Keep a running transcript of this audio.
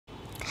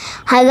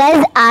Hi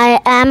guys, I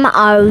am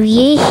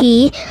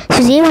Arya.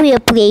 Today we are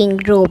playing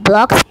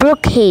Roblox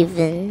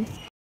Brookhaven.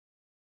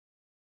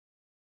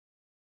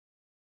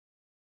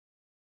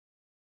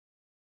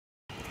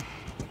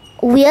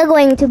 We are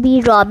going to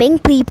be robbing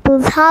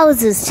people's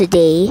houses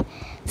today.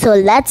 So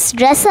let's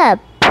dress up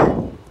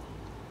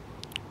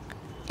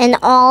in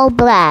all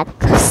black.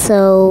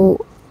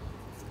 So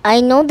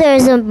I know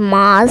there's a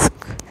mask,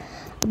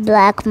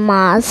 black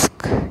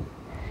mask.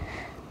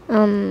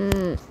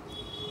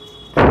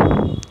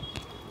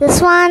 This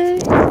one.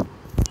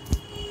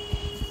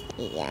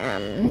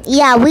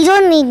 Yeah, we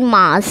don't need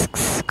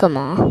masks. Come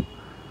on.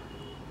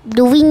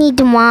 Do we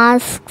need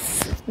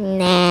masks?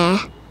 Nah.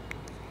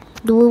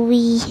 Do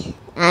we?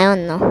 I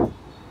don't know.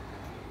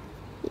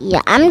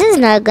 Yeah, I'm just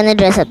not gonna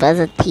dress up as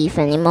a thief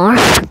anymore.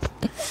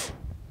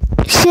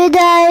 Should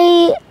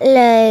I,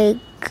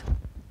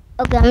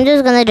 Okay, I'm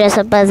just gonna dress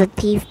up as a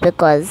thief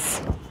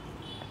because...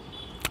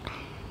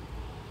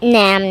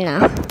 Nah, I'm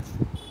not.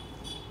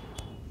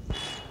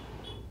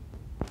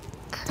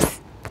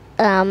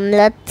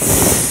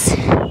 Let's...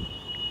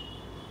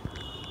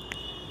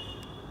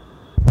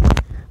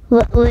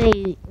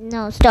 Wait,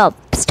 no, stop.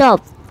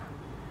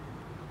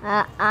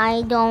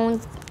 I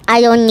don't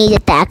need a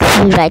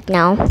taxi right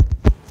now.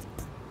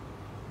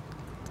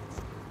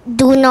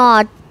 Do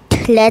not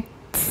let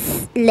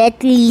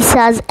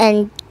Lisa's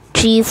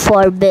entry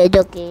forbid,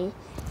 okay?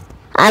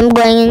 I'm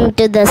going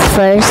into this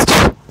first.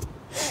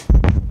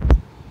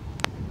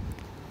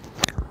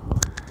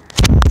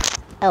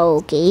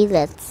 Okay,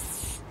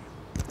 let's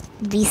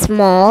be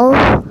small.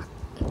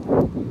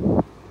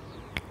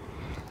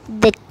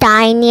 The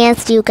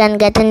tiniest you can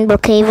get in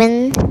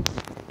Brookhaven.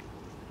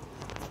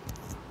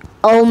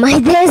 Oh my,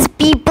 there's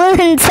people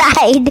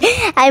inside.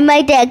 I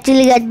might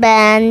actually get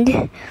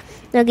banned.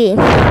 Okay.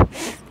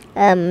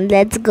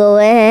 Let's go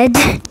ahead.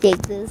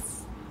 Take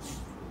this.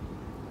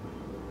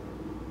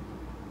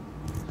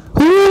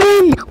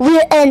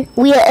 We're in.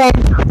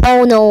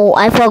 Oh no,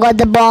 I forgot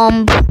the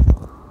bomb.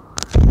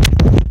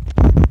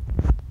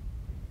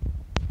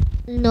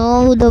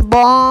 No, the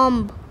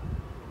bomb.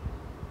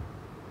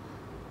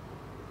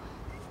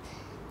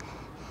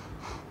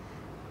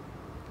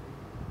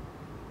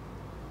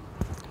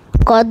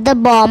 Got the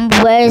bomb.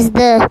 Where's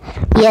the...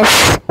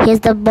 Yes, here's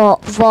the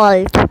vault.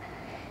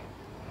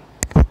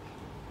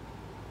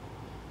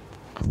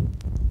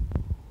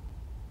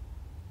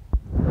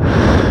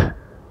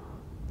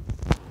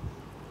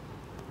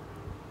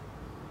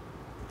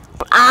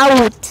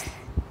 Out.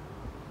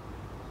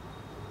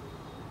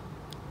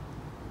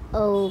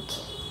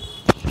 Okay.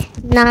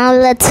 Now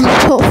let's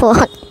move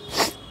on.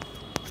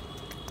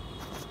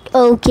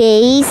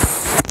 Okay,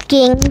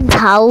 King's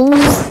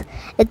house.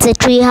 It's a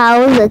tree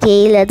house.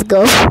 Okay, let's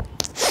go.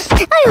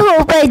 I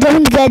hope I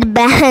don't get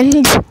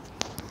banned.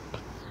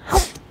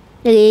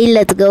 Okay,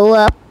 let's go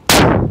up.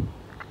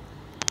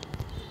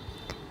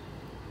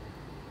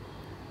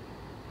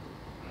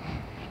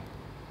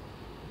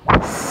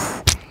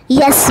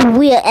 Yes,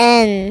 we're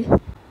in.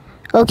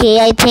 Okay,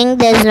 I think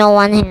there's no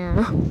one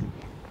here.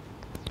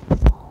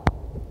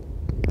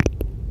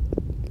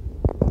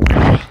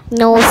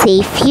 No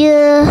safe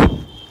here.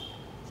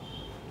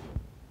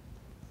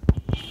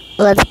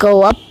 Let's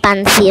go up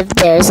and see if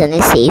there's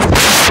any safe.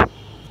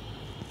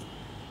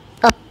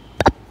 Up.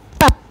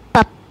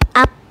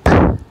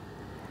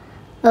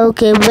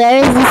 Okay,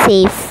 where is the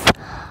safe?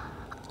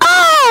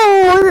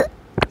 Oh!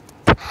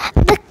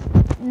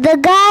 The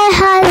guy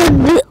has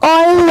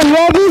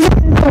already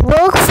done the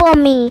work for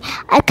me.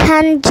 I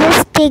can't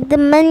just take the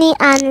money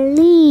and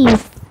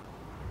leave.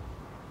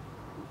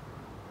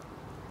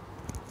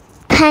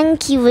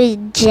 Thank you,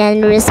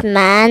 generous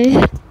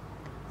man.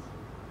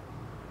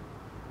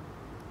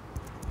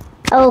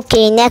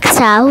 Okay, next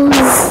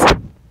house.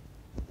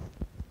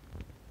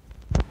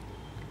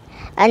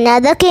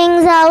 Another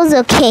king's house,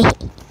 okay.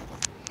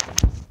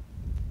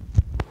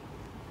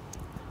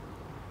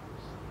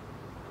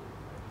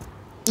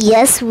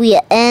 Yes, we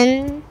are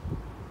in.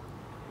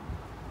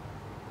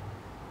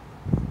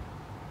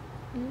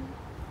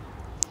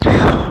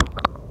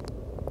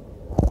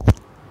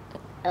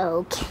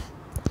 Okay.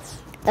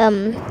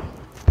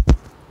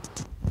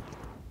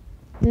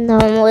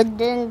 No, we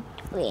didn't.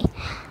 Wait.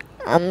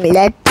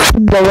 Let's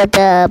blow it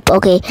up.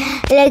 Okay.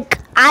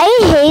 I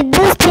hate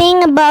this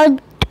thing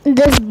about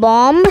this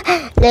bomb.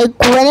 When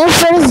it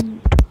first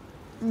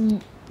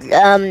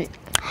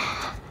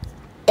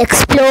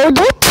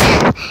exploded,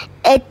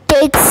 it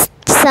takes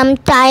some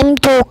time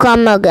to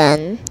come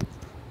again.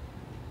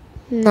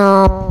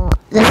 No,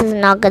 this is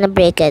not gonna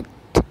break it.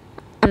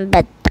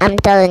 But I'm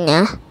telling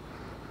ya.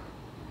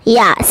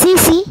 Yeah,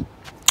 see?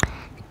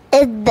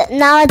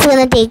 Now it's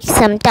gonna take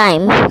some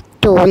time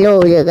to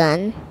load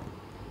again.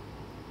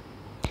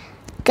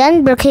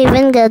 Can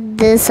Brookhaven get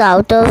this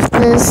out of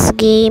this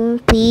game,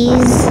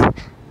 please?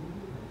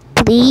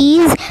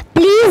 Please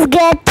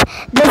get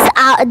this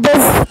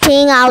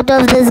thing out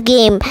of this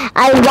game.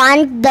 I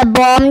want the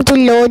bomb to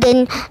load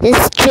in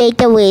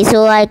straight away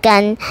so I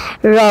can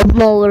rob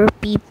more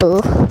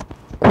people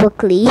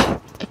quickly.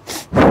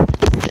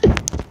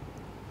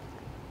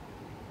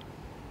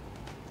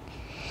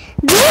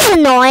 This is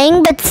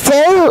annoying, but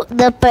still,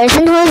 the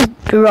person who's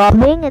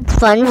robbing, it's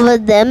fun for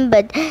them,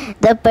 but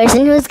the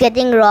person who's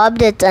getting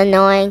robbed, it's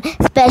annoying.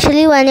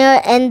 Especially when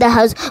you're in the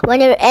house.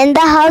 When you're in the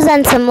house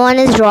and someone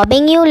is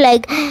robbing you,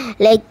 like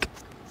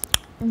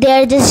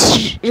they're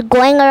just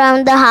going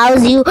around the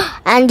house,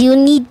 and you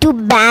need to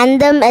ban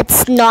them.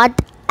 It's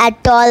not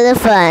at all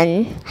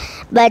fun.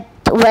 But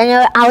when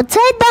you're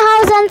outside the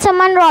house and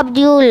someone robbed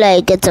you,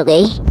 like, it's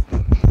okay.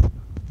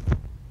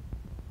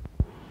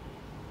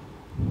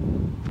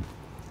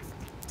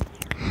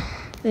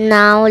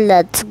 Now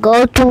let's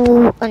go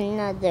to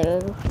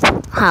another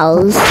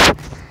house.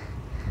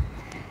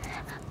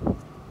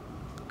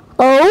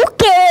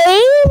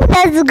 Okay,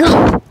 let's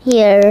go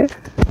here.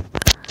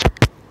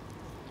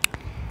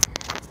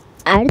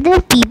 Are there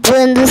people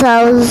in this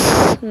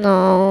house?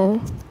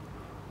 No.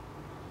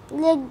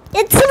 Like,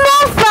 it's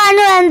more fun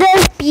when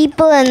there's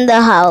people in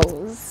the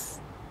house.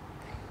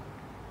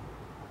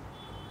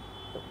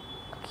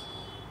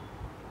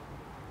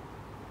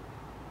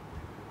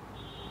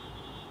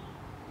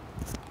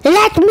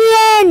 Let me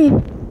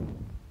in!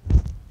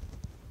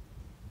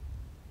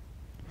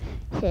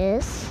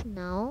 Yes,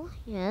 no,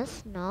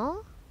 yes,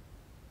 no.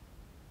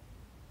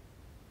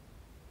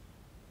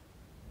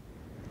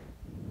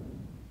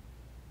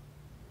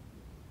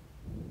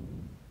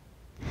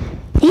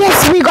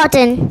 Yes, we got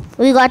in.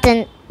 We got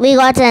in. We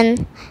got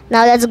in.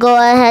 Now let's go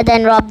ahead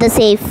and rob the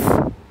safe.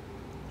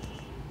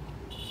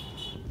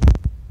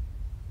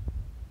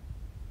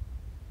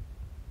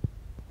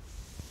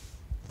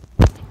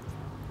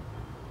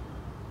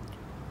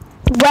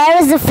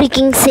 Where is the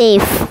freaking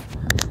safe?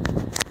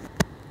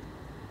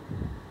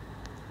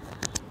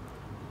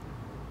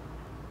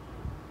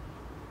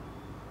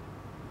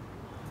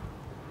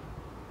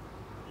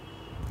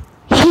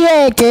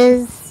 Here it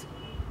is.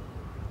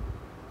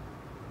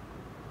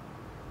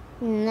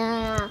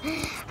 Nah,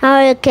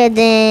 are you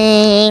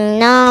kidding?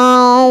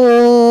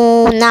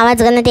 No. Now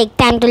it's gonna take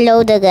time to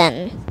load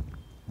again.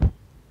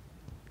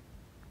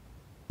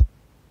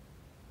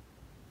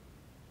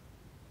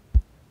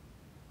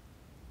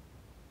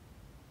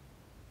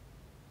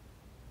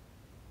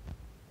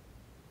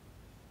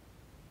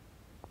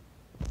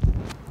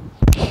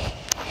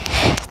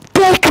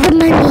 Take the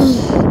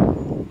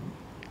money.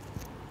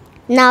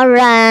 Now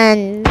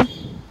run.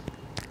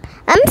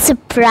 I'm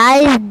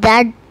surprised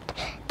that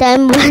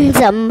time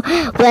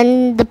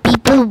when the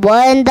people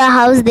were in the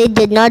house, they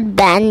did not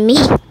ban me.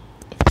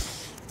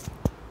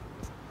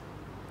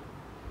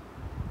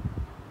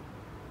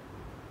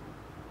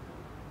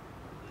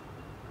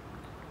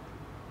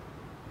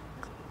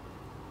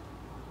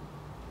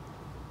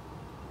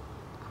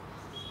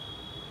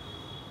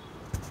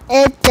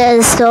 It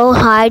is so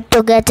hard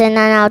to get in and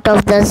out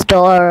of this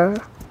door.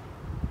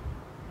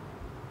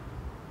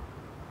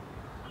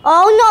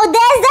 Oh no,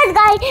 there's that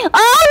guy!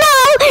 Oh no,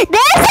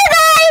 there's the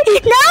guy!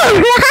 No,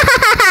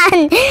 run!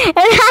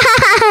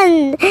 Run!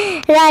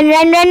 Run,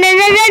 run, run, run,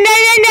 run, run,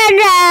 run, run,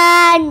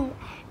 run!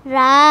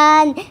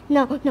 Run!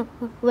 No, no,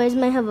 where's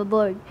my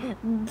hoverboard?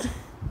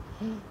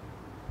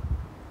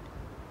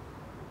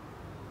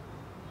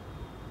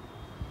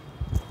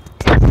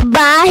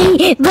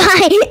 Bye!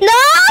 Bye!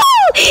 No!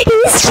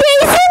 He's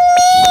chasing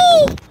me!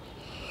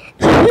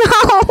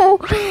 No!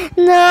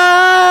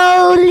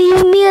 No!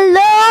 Leave me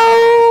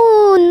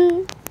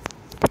alone!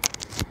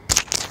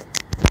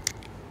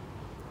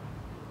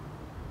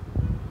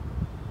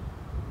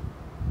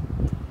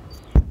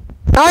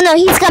 Oh no,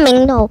 he's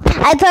coming. No.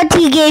 I thought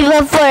he gave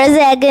up for a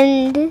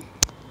second.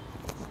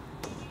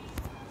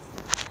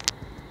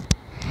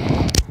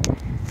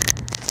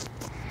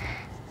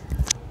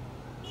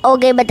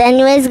 Okay, but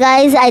anyways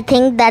guys, I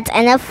think that's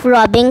enough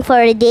robbing for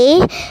a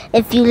day.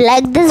 If you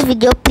like this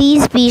video,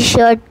 please be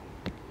sure.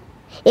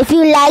 If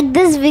you like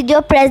this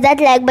video, press that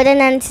like button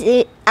and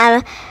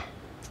I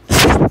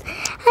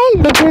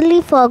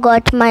literally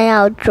forgot my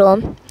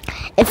outro.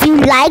 If you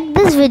like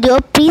this video,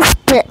 please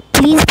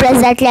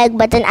press that like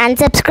button and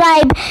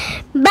subscribe.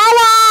 Bye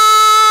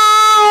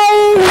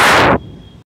bye.